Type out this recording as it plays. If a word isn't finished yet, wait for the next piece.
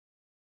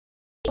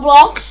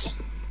Blocks.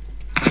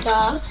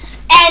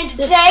 And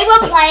today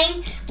we're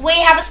playing. We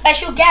have a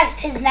special guest.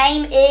 His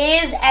name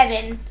is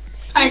Evan.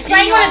 He's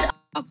playing on his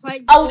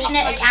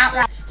alternate account.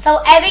 Right?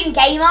 So Evan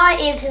Gamer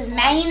is his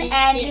main,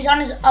 and he's on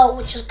his alt,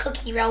 which is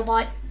Cookie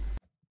Robot.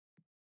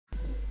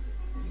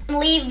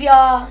 Leave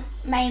your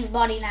main's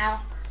body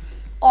now,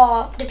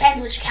 or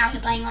depends which account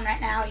you're playing on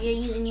right now. You're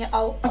using your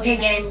alt. Okay,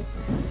 game.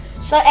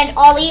 So and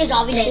Ollie is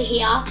obviously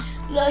here.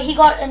 He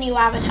got a new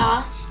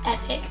avatar.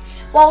 Epic.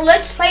 Well,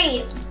 let's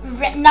play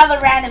another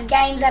random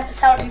games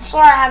episode. And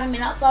sorry I haven't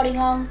been uploading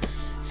on.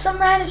 Some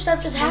random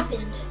stuff just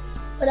happened.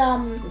 But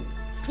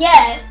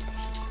yeah.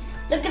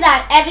 Look at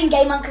that, Evan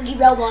Gamer Cookie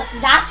Robot.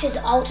 That's his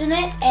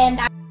alternate, and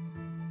that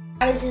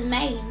is his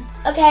main.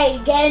 Okay,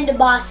 get in the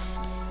bus.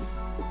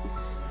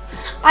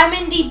 I'm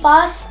in the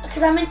bus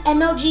because I'm in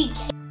MLG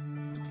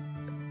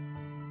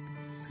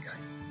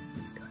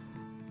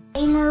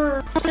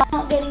Gamer. I'm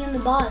not getting in the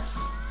bus.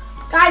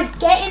 Guys,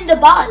 get in the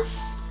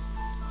bus.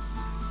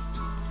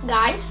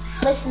 Guys,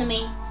 listen to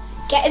me.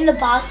 Get in the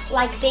bus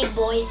like big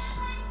boys.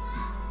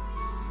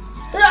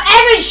 No,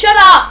 Evan, shut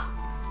up!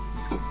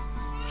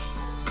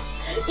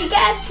 You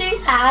can't do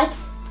that.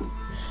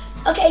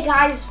 Okay,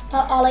 guys,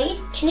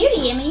 Ollie, can you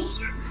hear me?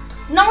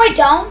 No, I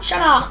don't.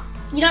 Shut up.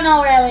 You don't know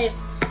where I live.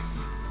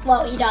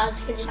 Well, he does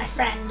because he's my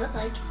friend, but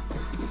like...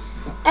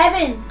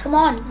 Evan, come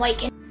on. Wait,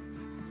 can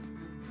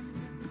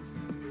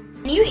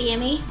you hear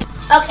me?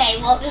 Okay,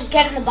 well, just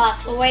get in the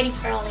bus. We're waiting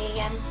for Ollie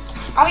again.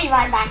 I'll be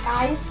right back,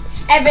 guys.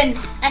 Evan,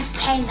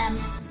 entertain them.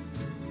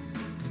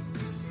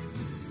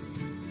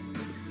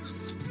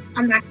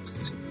 I'm back.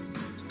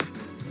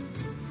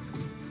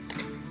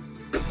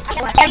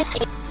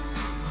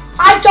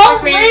 I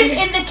don't live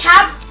in the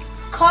cab,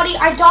 Cody.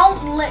 I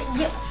don't live.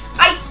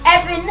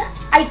 Evan,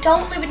 I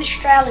don't live in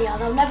Australia.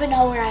 They'll never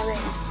know where I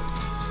live.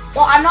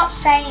 Well, I'm not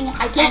saying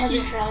I don't live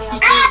in Australia.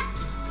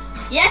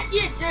 Yes,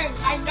 you do.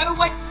 I know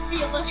what you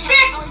live. I'm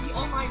telling you,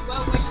 oh my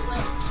god, where you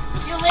live.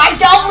 I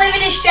don't live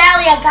in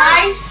Australia,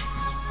 guys.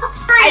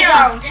 I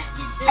don't. Yes,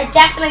 you do. I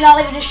definitely don't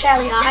live in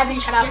Australia. I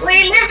haven't shut up.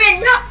 We live in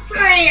North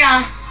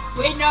Korea.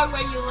 We know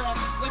where you live.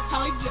 We're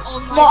telling you all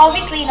my Well,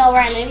 obviously you know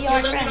where I live. You're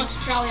my live in friend.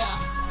 Australia,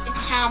 in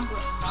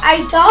Canberra.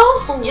 I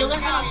don't. You live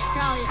in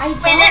Australia. I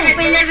don't.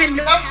 We live in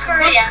North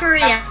Korea.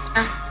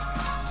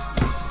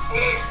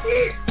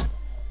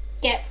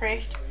 Get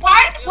fricked.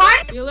 Why?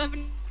 You live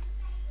in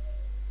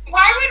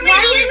Why would we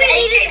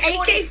need an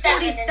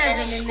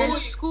AK-47 in what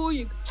this? school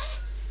you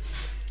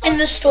In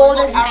the store,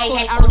 there's an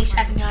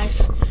AK-47,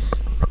 guys.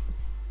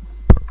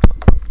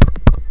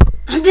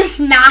 I'm just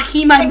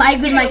smacking my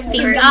mic with my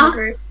finger.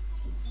 I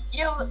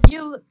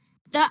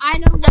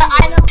know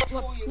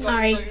what school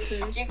Sorry. you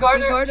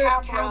go to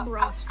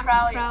Canberra,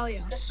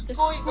 Australia. The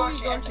school you go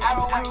to is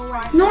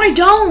Arrowhead. No, I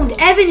don't.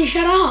 Evan,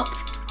 shut up.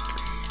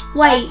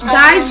 Wait,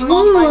 guys,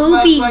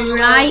 we'll be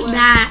right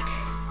back.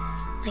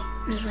 Like,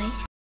 just wait.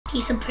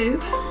 Piece of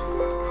poop.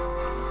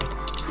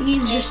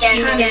 He's just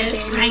trying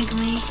to prank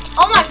me.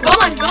 Oh my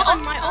god,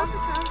 my auto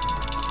account.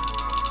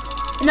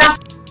 Enough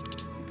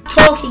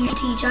talking,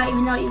 teacher,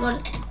 even though you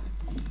got it.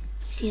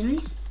 Excuse me?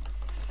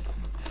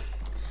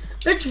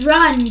 Let's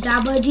run,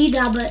 dabba dee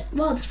dabba.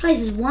 Wow, this place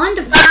is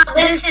wonderful. Wow,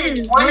 this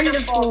is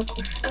wonderful.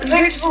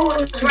 Beautiful,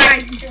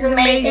 right? This is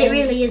amazing. It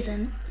really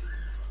isn't.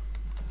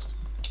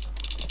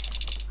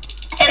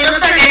 It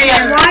looks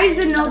like Why is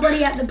there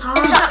nobody at the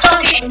park? Stop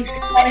talking.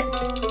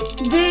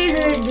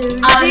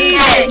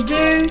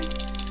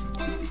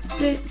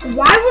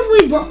 Why would we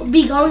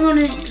be going on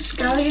an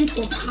excursion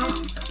to a park?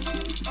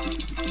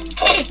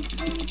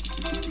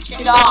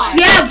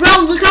 Yeah, bro,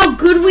 look how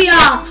good we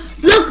are.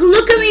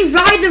 Look at me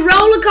ride the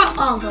roller coaster.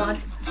 Oh god,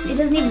 it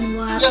doesn't even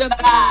work. You're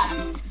bad.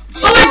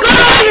 Oh my god, I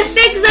need to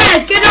fix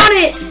it. Get on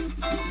it.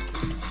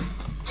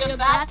 You're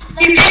bad.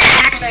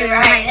 Actually,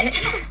 right.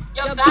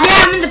 You're bad.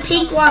 Yeah, I'm in the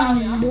pink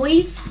one,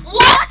 boys.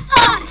 What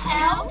the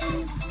hell?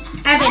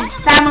 Evan,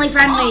 family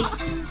friendly.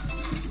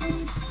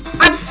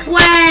 I'm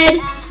squared.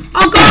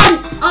 Oh god.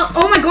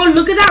 Oh my god,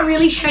 look at that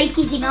really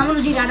shaky thing. I'm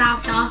gonna do that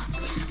after.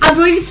 I'm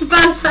doing this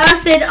first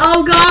person.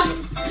 Oh god.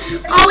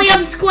 Ollie,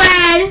 I'm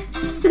squared.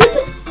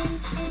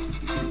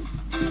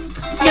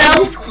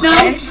 No.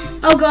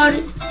 Oh god.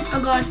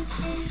 Oh god.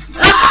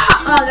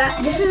 Ah! Oh,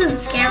 this isn't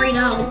scary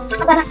though.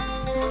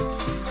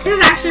 This is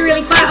actually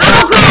really fun.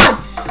 Oh god.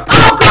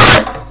 Oh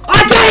god.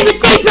 I can't even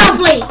see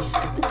properly.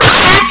 What the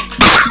heck?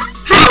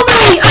 Help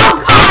me. Oh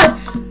god.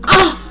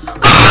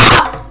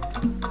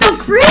 The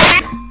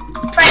frick?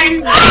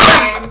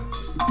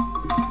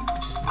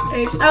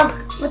 Oops. Oh,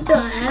 what the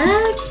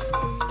heck?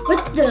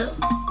 What the?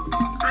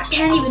 I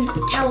can't even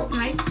tell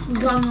what's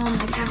going on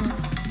my camera.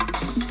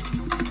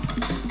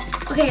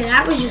 Okay,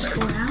 that was just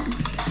cool now.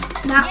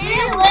 Now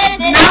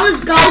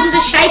let's go to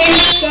the shaky,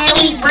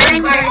 scary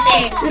rainbow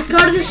team. Let's go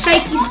to the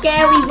shaky,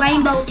 scary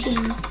rainbow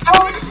team.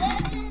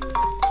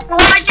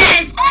 Watch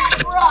this.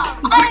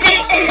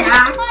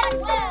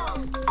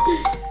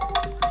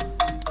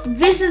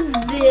 This is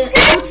the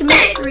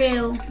ultimate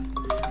thrill.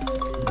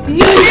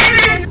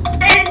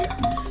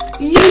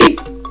 Yeet!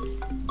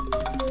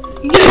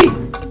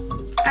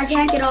 I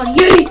can't get on.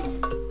 Yeet!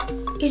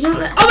 He's not. Oh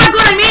my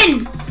god, I'm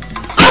in!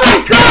 Oh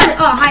my god!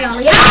 Oh, hi,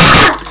 Ollie.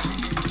 Ah!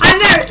 I'm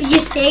there. You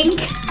think?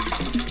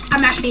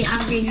 I'm actually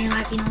hungry in real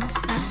life, you know.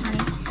 That's funny.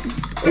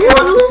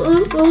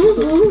 Ooh.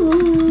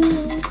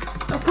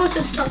 Of course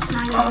it stops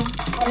now.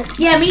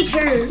 Yeah, me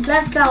too.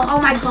 Let's go. Oh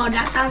my god,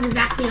 that sounds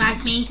exactly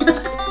like me.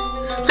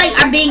 Like,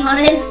 I'm being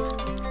honest.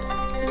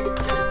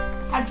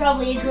 I'd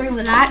probably agree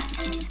with that.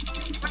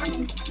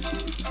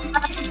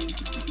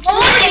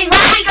 Warning,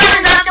 mine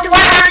goes up to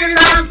 100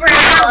 miles per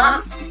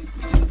hour.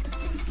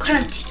 What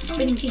kind of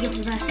spinning teacups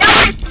is that?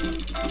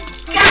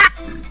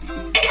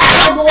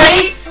 Hello,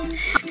 boys.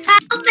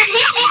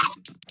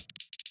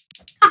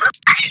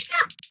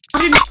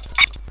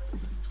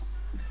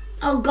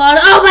 Oh god,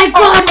 oh my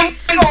god!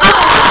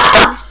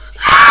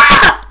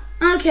 Ah!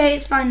 Okay,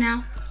 it's fine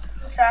now.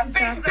 I'm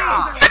literally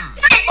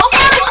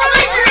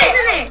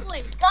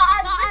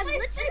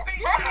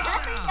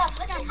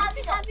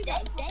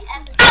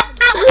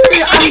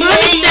I'm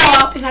going to throw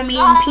up if I'm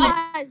eating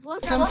pizza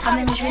from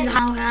something which means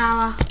I'm an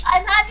hour.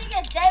 I'm having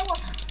a day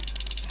with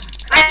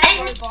I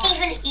didn't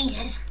even eat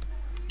it.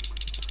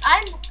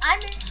 I'm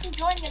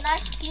enjoying a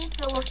nice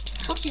pizza with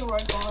Cookie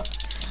Robot.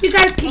 You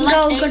guys can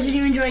go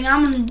continue enjoying.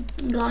 I'm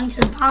going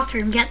to the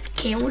bathroom, gets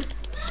killed.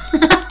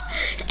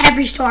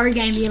 Every story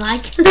game you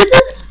like.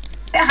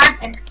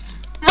 Why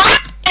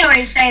are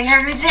you saying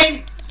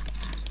everything?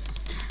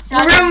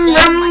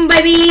 Rum,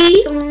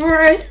 baby.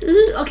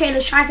 Okay,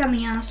 let's try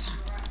something else.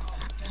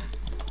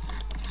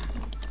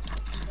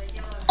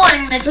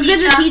 Look at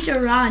the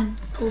teacher run,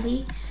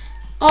 Kobe.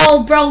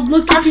 Oh, bro,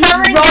 look at this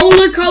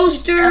roller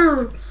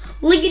coaster.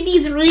 Look at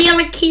these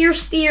roller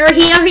coaster.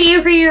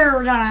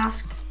 Here. Don't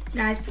ask.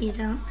 Guys, please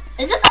don't.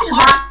 Is this a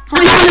horror?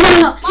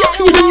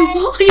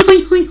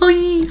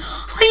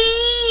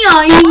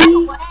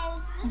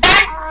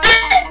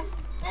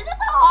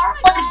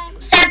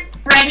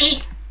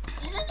 Ready?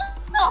 Is this a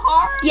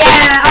horror?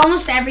 Yeah,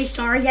 almost every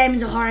story game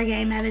is a horror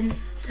game, Evan.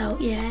 So,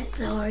 yeah,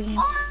 it's a horror game.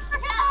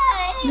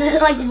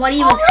 Like, what do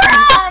you expect?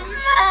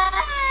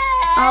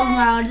 Oh,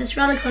 wow, this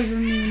roller coaster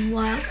doesn't even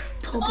work.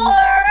 Puppy.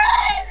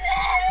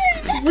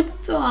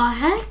 What the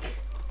heck?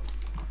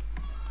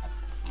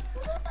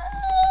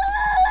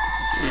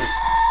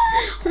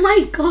 Oh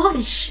my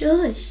god,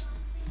 shush.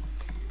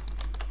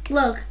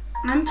 Look,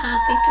 I'm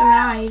perfect to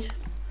ride.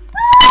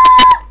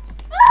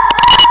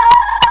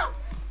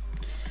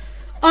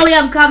 Ollie,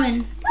 I'm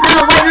coming.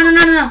 No, wait,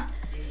 no.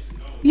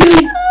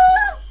 Yay!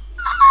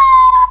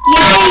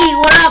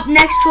 What up?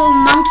 Next to a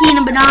monkey and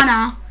a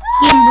banana.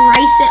 He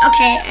embraced it.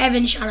 Okay,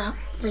 Evan, shut up,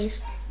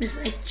 please. Just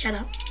like, shut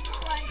up.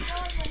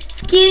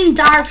 It's getting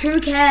dark, who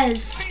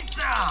cares?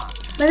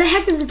 Where the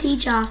heck is the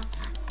teacher?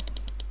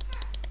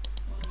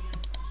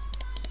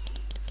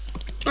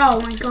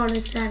 Oh my god,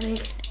 it's that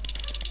big.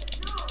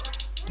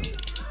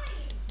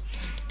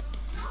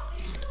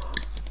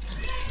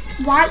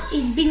 What?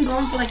 He's been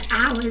gone for like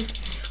hours.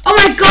 Oh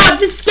my god,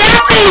 this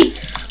scared me!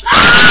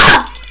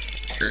 Ah!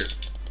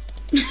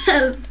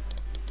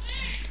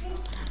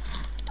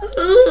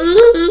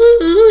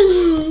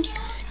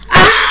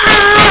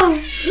 Ow!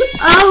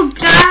 Oh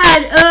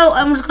god! Oh,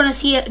 I'm just gonna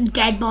see a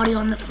dead body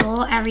on the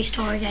floor. Every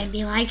story game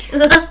be like.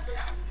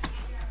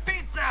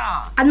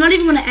 I'm not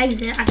even gonna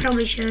exit. I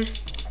probably should.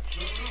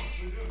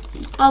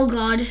 Oh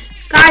god.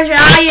 Guys, where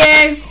are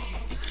you?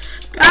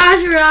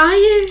 Guys, where are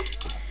you?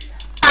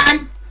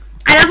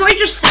 I love how I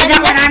just said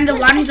that when I'm the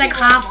one who's like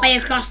halfway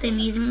across the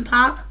amusement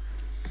park.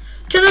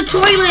 To the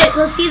toilet!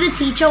 Let's see the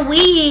teacher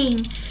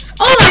weeing.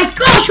 Oh my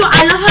gosh!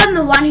 I love how I'm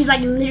the one who's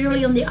like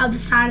literally on the other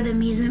side of the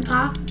amusement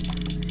park.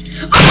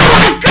 Oh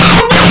my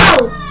god,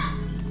 no!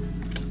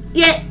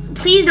 Yeah,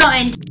 please don't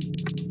end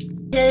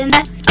in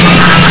that.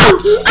 Oh!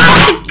 Oh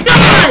my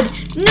god!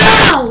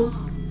 No!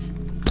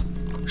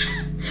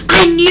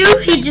 I knew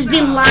he'd just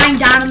been lying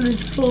down on the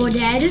floor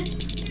dead.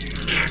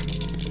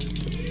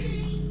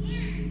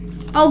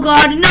 Oh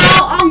god, no!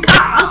 Oh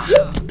god!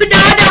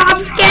 Banana,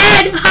 I'm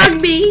scared! Hug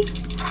me!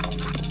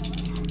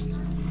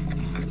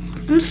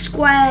 I'm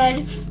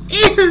squared.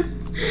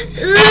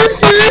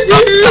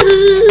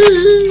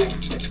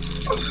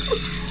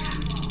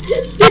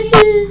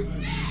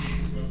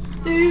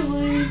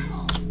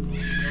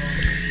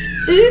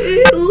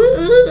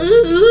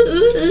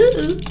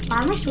 Why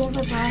am I so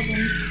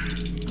overwhelmed?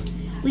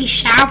 We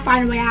shall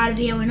find a way out of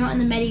here. We're not in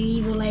the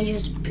medieval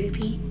ages,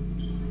 poopy.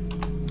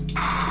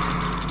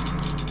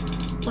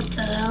 What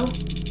the hell?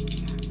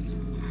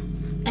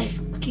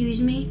 Excuse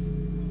me?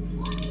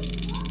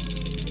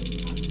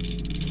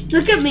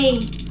 Look at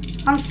me.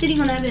 I'm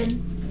sitting on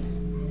Evan.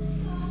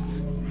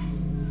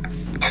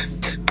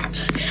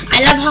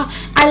 I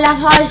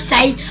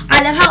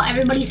love how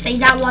everybody says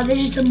that while there's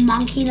just a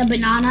monkey and a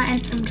banana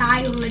and some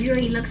guy who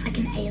literally looks like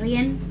an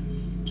alien.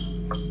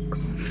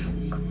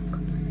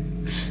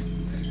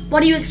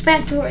 What do you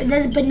expect?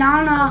 There's a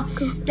banana,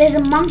 there's a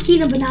monkey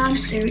in a banana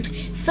suit,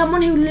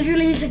 someone who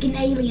literally looks like an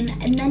alien,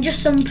 and then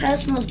just some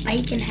person with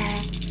bacon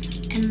hair.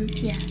 And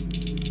yeah.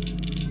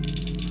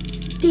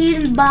 Stay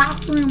in the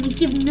bathroom, we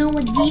have no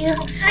idea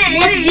what's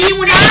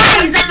going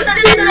on.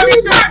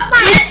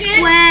 It's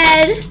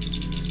squared.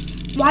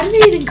 Why did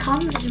they even come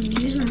to this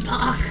amusement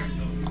park?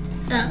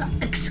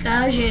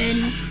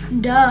 Excursion.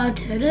 Duh.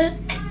 Did it?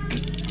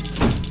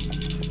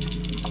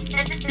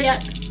 Yeah.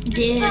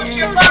 Did.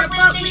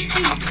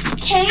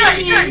 Came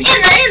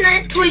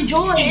here to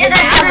enjoy the I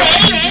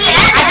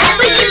thought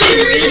we should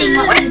be reading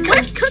what was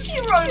Where's Cookie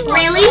Robot?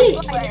 Really?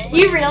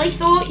 You really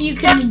thought you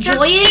could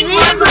enjoy it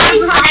this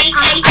place?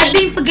 I've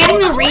been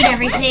forgetting to read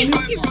everything.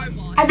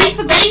 I've been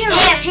forgetting to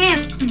read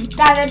him.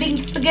 Dad, I've been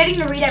forgetting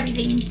to read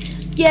everything.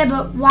 Yeah,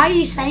 but why are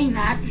you saying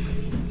that?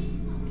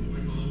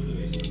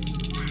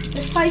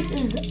 This place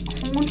is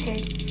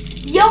haunted.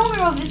 The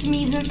owner of this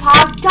amusement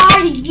park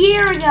died a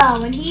year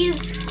ago, and he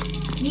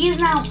is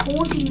now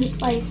haunting this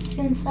place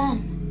since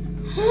then.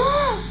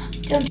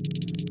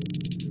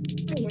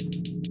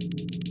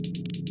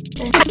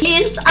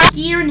 Kids are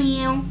here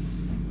now.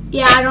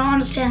 Yeah, I don't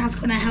understand how it's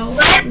gonna help.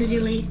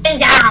 Literally.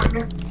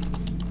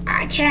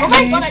 I can't. Oh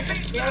my move. god, I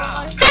just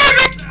realized.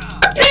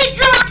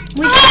 Pizza!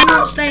 We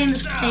cannot stay in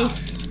this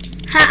place.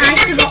 I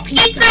still got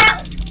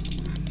pizza.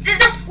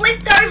 There's a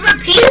flipped over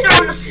pizza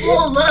on the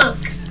floor, look.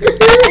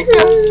 I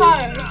don't know.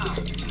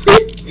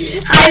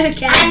 I have a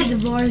cat in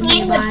the bars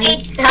Need the nearby.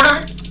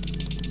 pizza.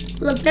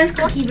 Look, there's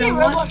Cookie Cookie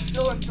Robot. Robot's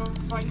still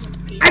enjoying his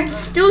pizza. I'm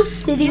still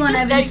sitting He's on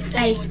just Evan's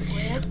very face.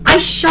 weird. I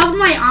shoved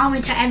my arm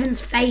into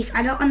Evan's face.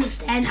 I don't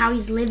understand how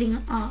he's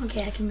living. Oh,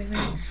 okay, I can move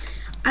on.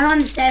 I don't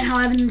understand how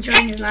Evan's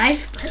enjoying his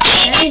life. But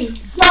okay. It's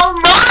your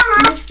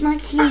mama. Just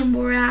like him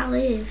where I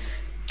live.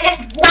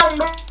 It's your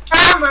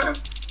mama.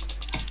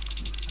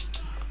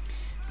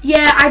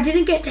 Yeah, I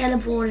didn't get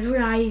teleported.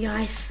 Where are you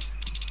guys?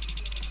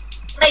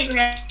 Wait,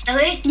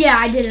 really? Yeah,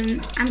 I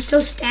didn't. I'm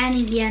still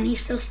standing here, and he's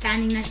still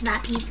standing next to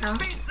that pizza.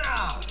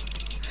 Pizza!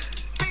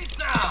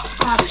 Pizza!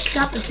 Oh, pick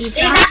up the pizza.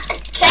 They have a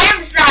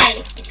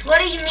campsite.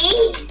 What do you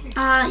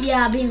mean?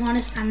 Yeah, being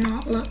honest, I'm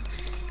not. Look,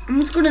 I'm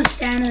just gonna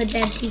stand in the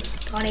dead teacher's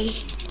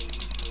body.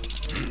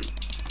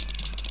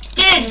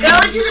 Dude, go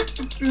to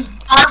the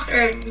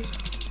bathroom.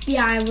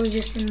 Yeah, I was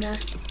just in there.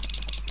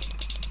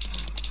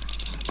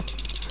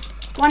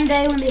 One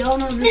day when the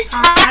owner of this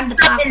park had the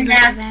park was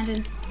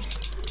abandoned.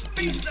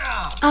 Pizza!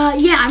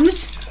 Yeah,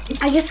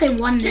 I guess I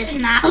won this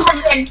now.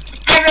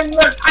 Evan,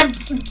 look, I'm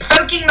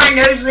poking my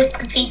nose with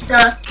the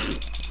pizza.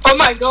 Oh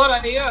my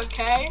god, are you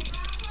okay?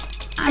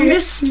 I'm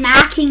just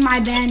smacking my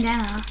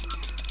bandana.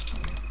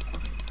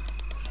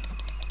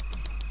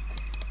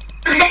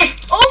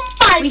 Oh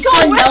my We god,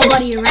 saw where did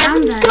nobody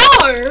around Evan us.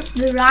 go?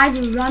 The rides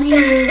were running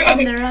on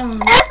their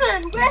own.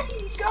 Evan, where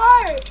did he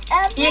go?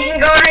 Evan? You can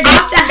go on a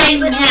After date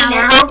hanging with me out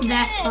now.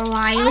 there for a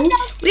while,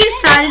 we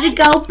decided to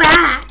go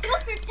back. He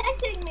was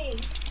protecting me.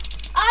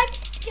 I'm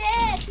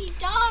scared. He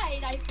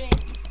died, I think.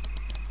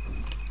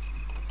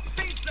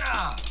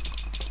 Pizza!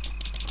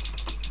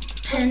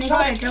 Panic,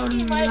 I told him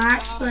to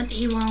relax, but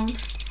he won't.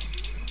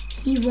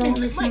 He won't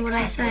listen to what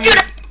I say.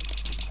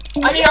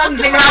 I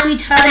just We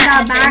turned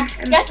our backs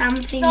and Yes,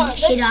 something no,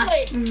 hit us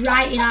literally.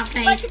 right in our My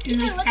face and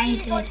computer we literally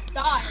fainted.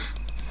 died.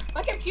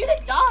 My computer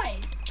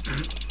died.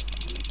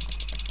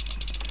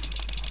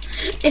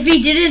 If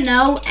you didn't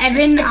know,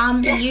 Evan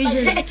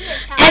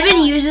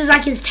uses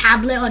like his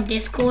tablet on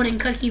Discord, and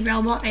Cookie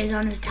Robot is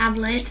on his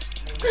tablet.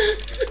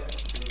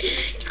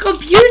 His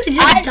computer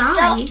just I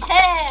died. still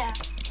care.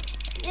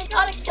 You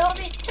gotta kill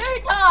me 2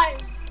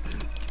 times.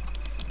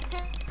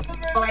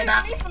 To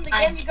remove me from the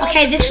game, you gotta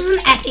Okay, this kill was an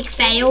me epic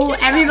fail. 2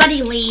 times.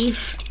 Everybody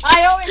leave.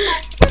 I always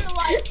have 2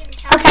 lives in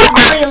account. Okay,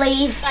 everybody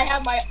leave. I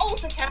have my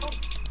ult account.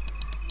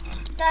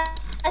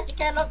 Guys, you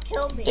cannot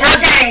kill me.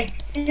 Okay,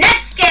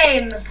 next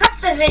game. Cut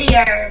the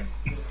video.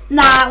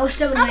 Nah, we're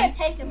still I'm gonna gonna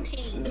make. take a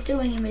pee. We're still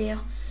making a video.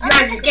 I'm No,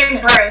 gonna this take a game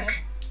piss. broke.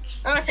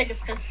 I'm gonna take a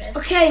piss here.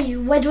 Okay,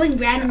 we're doing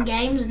random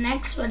games.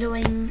 Next, we're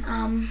doing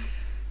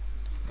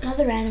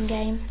another random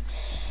game.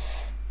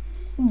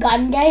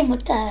 Gun game.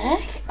 What the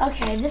heck?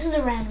 Okay, this is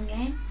a random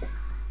game.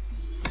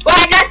 Well,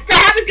 I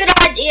have a good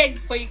idea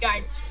for you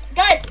guys.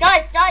 Guys.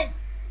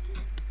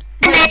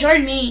 Wait,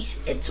 join me.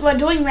 We're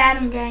doing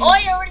random games. Oh,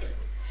 you already.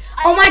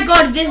 Oh my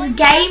god,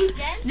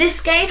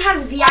 this game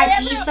has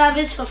VIP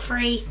service for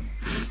free.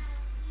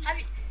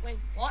 Wait,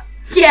 what?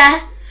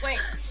 Yeah. Wait,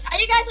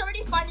 have you guys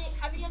already found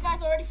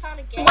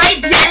a game? Way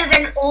better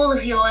than all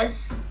of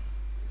yours.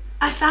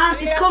 I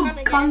found Yeah, it's called found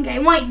a Gun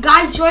Game. Wait,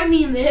 guys, join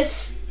me in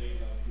this.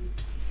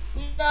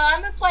 No,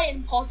 I'm gonna play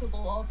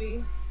Impossible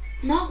Lobby.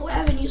 No,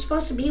 Evan, you're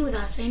supposed to be with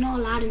us, so you're not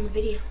allowed in the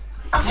video.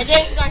 I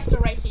dare you guys to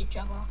race each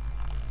other.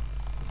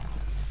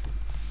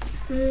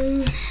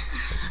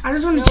 I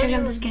just want to No, check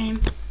out you- this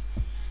game.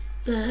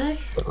 The heck?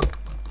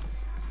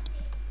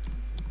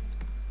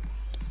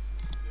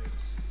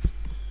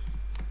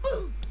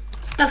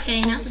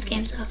 Okay, now this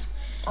game sucks.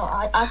 Oh,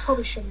 I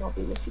probably should not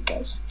be with you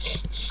guys.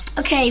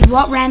 Okay,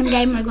 what random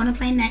game are we gonna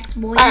play next,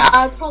 boys?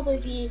 I'll probably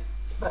be.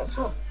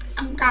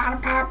 I'm gonna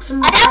pop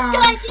some I have a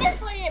good bombs. idea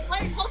for you. Play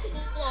Impossible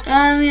Lobby.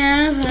 I'm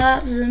gonna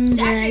pop some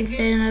That's bags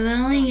actually and I've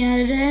only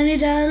got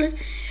 $20 in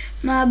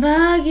my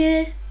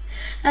pocket.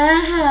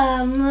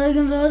 I'm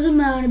looking for some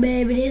money,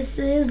 baby. This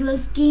is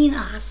looking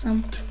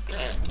awesome.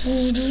 This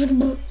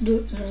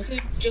is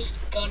just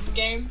gun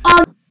game.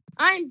 Oh.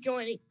 I'm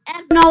joining.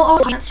 No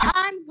audience.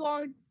 I'm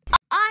going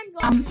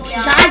to join.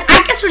 Guys,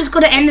 I guess we're just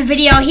going to end the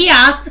video here.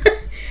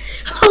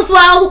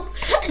 Well,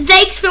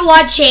 thanks for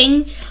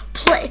watching.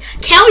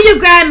 Tell your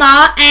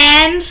grandma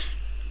and...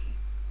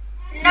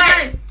 No,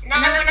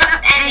 we're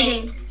not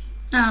ending.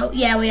 Oh,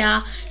 yeah, we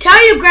are.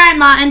 Tell your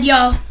grandma and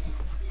your...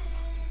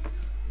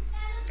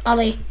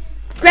 Ollie.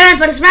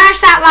 Grandpa, to smash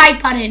that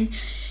like button.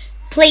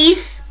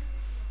 Please.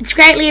 It's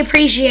greatly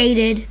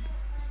appreciated.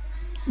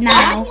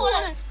 Now.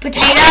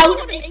 Potato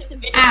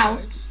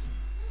out.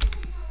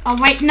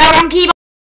 Oh, wait, no, I'm keeping...